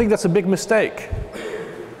 And I think that's a big mistake.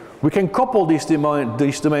 We can couple these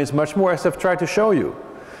domains much more, as I've tried to show you.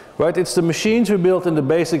 Right? It's the machines we built in the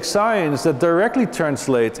basic science that directly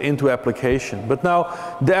translate into application. But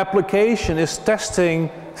now the application is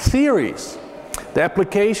testing theories. The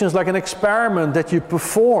application is like an experiment that you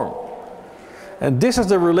perform. And this is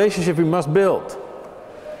the relationship we must build.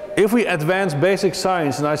 If we advance basic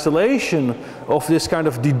science in isolation of this kind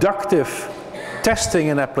of deductive testing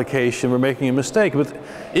and application, we're making a mistake. But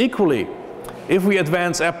equally, if we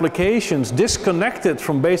advance applications disconnected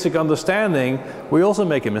from basic understanding, we also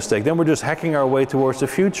make a mistake. Then we're just hacking our way towards the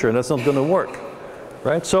future, and that's not going to work,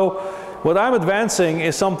 right? So what I'm advancing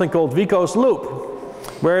is something called Vico's loop,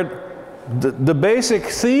 where the basic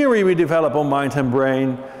theory we develop on mind and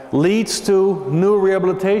brain leads to new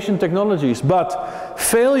rehabilitation technologies. But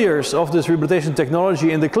failures of this rehabilitation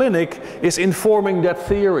technology in the clinic is informing that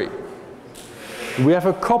theory. We have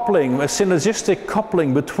a coupling, a synergistic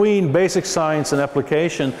coupling between basic science and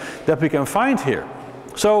application that we can find here.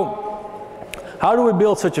 So how do we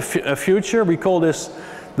build such a future? We call this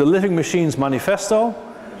the Living Machines Manifesto.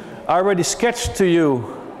 I already sketched to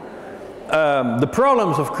you the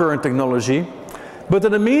problems of current technology, but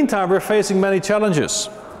in the meantime we're facing many challenges.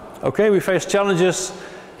 Okay, we face challenges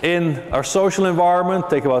in our social environment.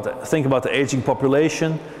 Think about the aging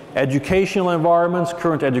population. Educational environments,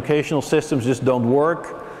 current educational systems just don't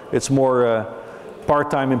work. It's more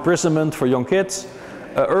part-time imprisonment for young kids.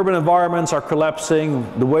 Urban environments are collapsing.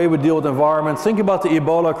 The way we deal with environment. Think about the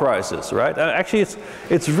Ebola crisis, right? Actually,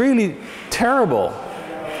 it's really terrible.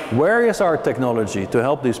 Where is our technology to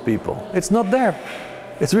help these people? It's not there.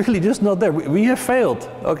 It's really just not there. We have failed,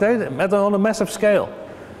 okay, on a massive scale.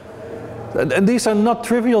 And these are not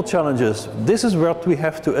trivial challenges. This is what we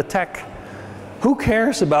have to attack. Who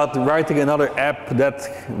cares about writing another app that,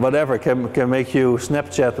 whatever, can make you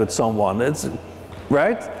Snapchat with someone? It's,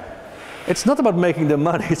 right? It's not about making the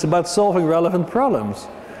money, it's about solving relevant problems.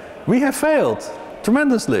 We have failed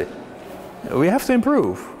tremendously. We have to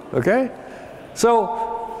improve, okay?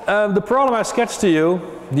 So, the problem I sketched to you,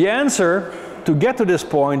 the answer to get to this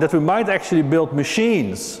point, that we might actually build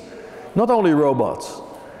machines, not only robots,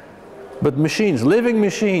 but machines, living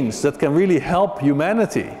machines that can really help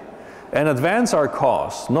humanity and advance our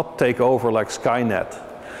cause, not take over like Skynet,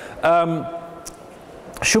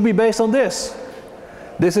 should be based on this.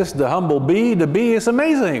 This is the humble bee. The bee is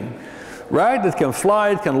amazing, right? It can fly,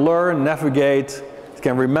 it can learn, navigate, it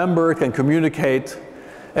can remember, it can communicate.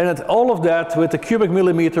 And all of that with a cubic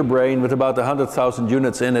millimeter brain with about 100,000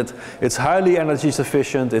 units in it. It's highly energy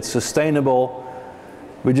sufficient, it's sustainable.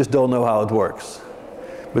 We just don't know how it works.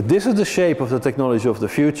 But this is the shape of the technology of the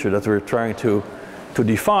future that we're trying to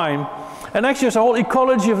define. And actually there's a whole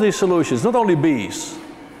ecology of these solutions, not only bees.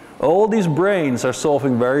 All these brains are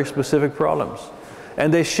solving very specific problems.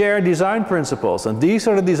 And they share design principles. And these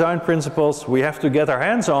are the design principles we have to get our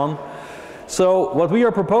hands on. So what we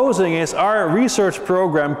are proposing is our research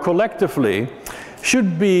program collectively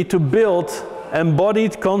should be to build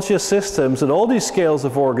embodied conscious systems at all these scales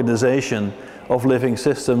of organization of living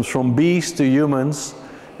systems, from bees to humans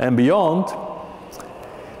and beyond,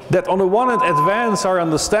 that on the one hand advance our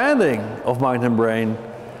understanding of mind and brain,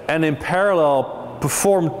 and in parallel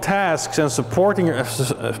perform tasks and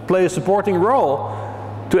play a supporting role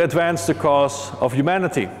to advance the cause of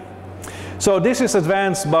humanity. So this is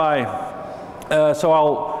advanced by,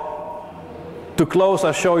 to close,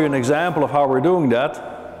 I'll show you an example of how we're doing that.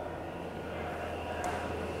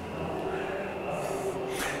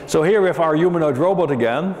 So here we have our humanoid robot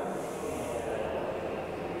again.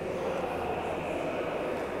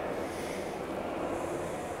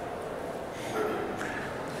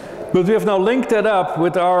 But we have now linked that up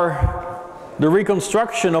with the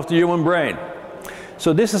reconstruction of the human brain.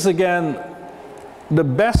 So this is again the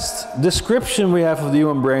best description we have of the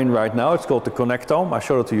human brain right now. It's called the connectome. I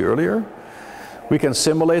showed it to you earlier. We can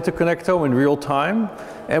simulate the connectome in real time,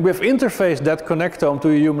 and we've interfaced that connectome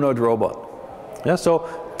to a humanoid robot. Yeah, so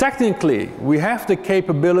technically we have the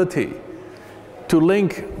capability to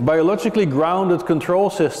link biologically grounded control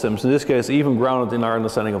systems, in this case even grounded in our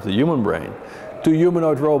understanding of the human brain, to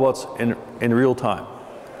humanoid robots in real time.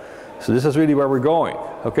 So this is really where we're going.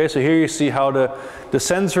 Okay, so here you see how the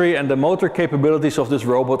sensory and the motor capabilities of this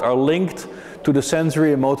robot are linked to the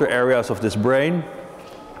sensory and motor areas of this brain.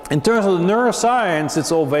 In terms of the neuroscience,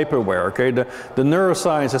 it's all vaporware. Okay, the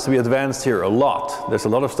neuroscience has to be advanced here a lot. There's a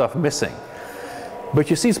lot of stuff missing.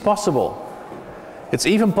 But you see it's possible. It's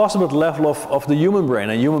even possible at the level of the human brain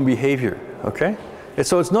and human behavior. Okay,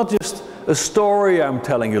 so it's not just a story I'm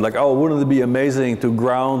telling you, like, oh, wouldn't it be amazing to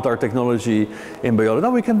ground our technology in biology?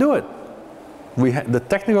 No, we can do it. The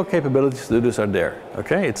technical capabilities to do this are there.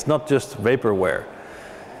 Okay, it's not just vaporware.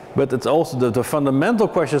 But it's also the fundamental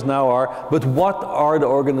questions now are, but what are the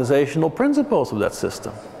organizational principles of that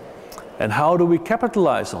system? And how do we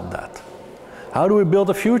capitalize on that? How do we build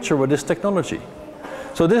a future with this technology?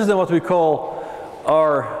 So this is then what we call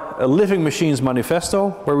our Living Machines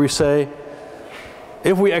Manifesto, where we say,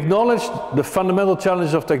 if we acknowledge the fundamental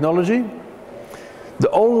challenges of technology, the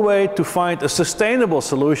only way to find a sustainable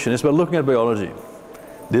solution is by looking at biology.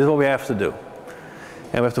 This is what we have to do.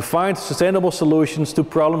 And we have to find sustainable solutions to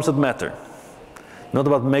problems that matter. Not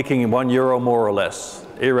about making €1 more or less.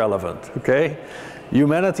 Irrelevant, okay?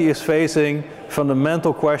 Humanity is facing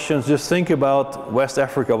fundamental questions. Just think about West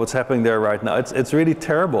Africa, what's happening there right now. It's really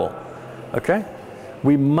terrible, okay?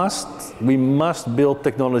 We must build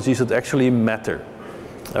technologies that actually matter,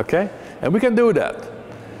 okay? And we can do that.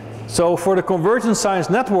 So for the Convergent Science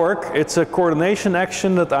Network, it's a coordination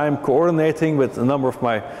action that I'm coordinating with a number of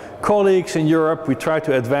my colleagues in Europe. We try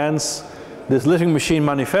to advance this Living Machine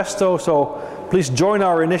Manifesto. So please join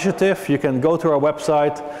our initiative. You can go to our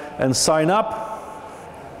website and sign up.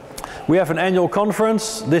 We have an annual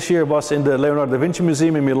conference. This year was in the Leonardo da Vinci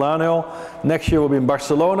Museum in Milano. Next year will be in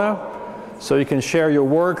Barcelona. So you can share your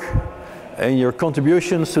work and your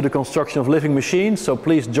contributions to the construction of living machines. So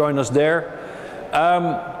please join us there.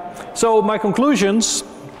 So my conclusions,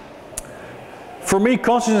 for me,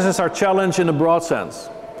 consciousness is our challenge in a broad sense.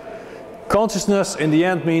 Consciousness in the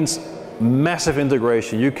end means massive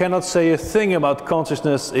integration. You cannot say a thing about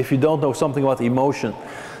consciousness if you don't know something about emotion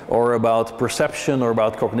or about perception or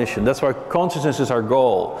about cognition. That's why consciousness is our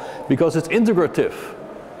goal, because it's integrative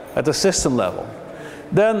at the system level.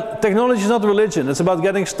 Then technology is not religion, it's about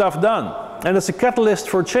getting stuff done. And it's a catalyst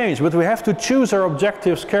for change, but we have to choose our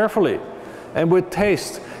objectives carefully and with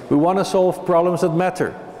taste. We want to solve problems that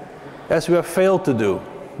matter, as we have failed to do,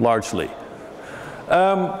 largely.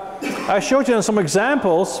 I showed you some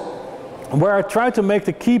examples where I tried to make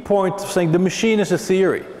the key point of saying the machine is a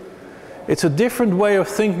theory. It's a different way of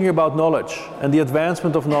thinking about knowledge and the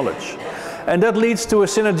advancement of knowledge. And that leads to a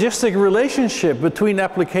synergistic relationship between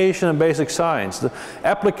application and basic science. The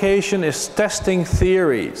application is testing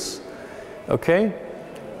theories, okay?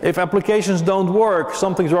 If applications don't work,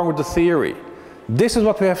 something's wrong with the theory. This is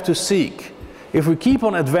what we have to seek. If we keep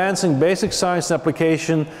on advancing basic science and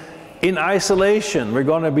application in isolation, we're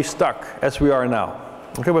going to be stuck as we are now.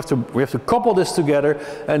 Okay, we have to couple this together,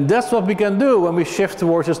 and that's what we can do when we shift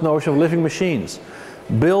towards this notion of living machines.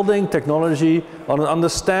 Building technology on an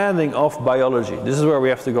understanding of biology. This is where we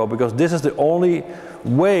have to go, because this is the only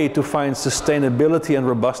way to find sustainability and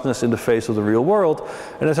robustness in the face of the real world.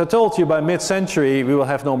 And as I told you, by mid-century we will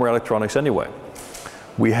have no more electronics anyway.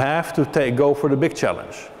 We have to go for the big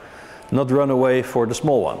challenge, not run away for the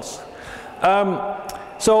small ones.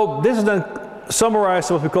 So this is then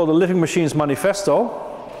summarized what we call the Living Machines Manifesto.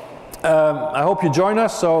 I hope you join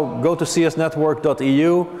us, so go to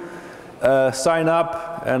csnetwork.eu, sign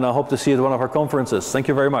up, and I hope to see you at one of our conferences. Thank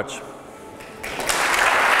you very much.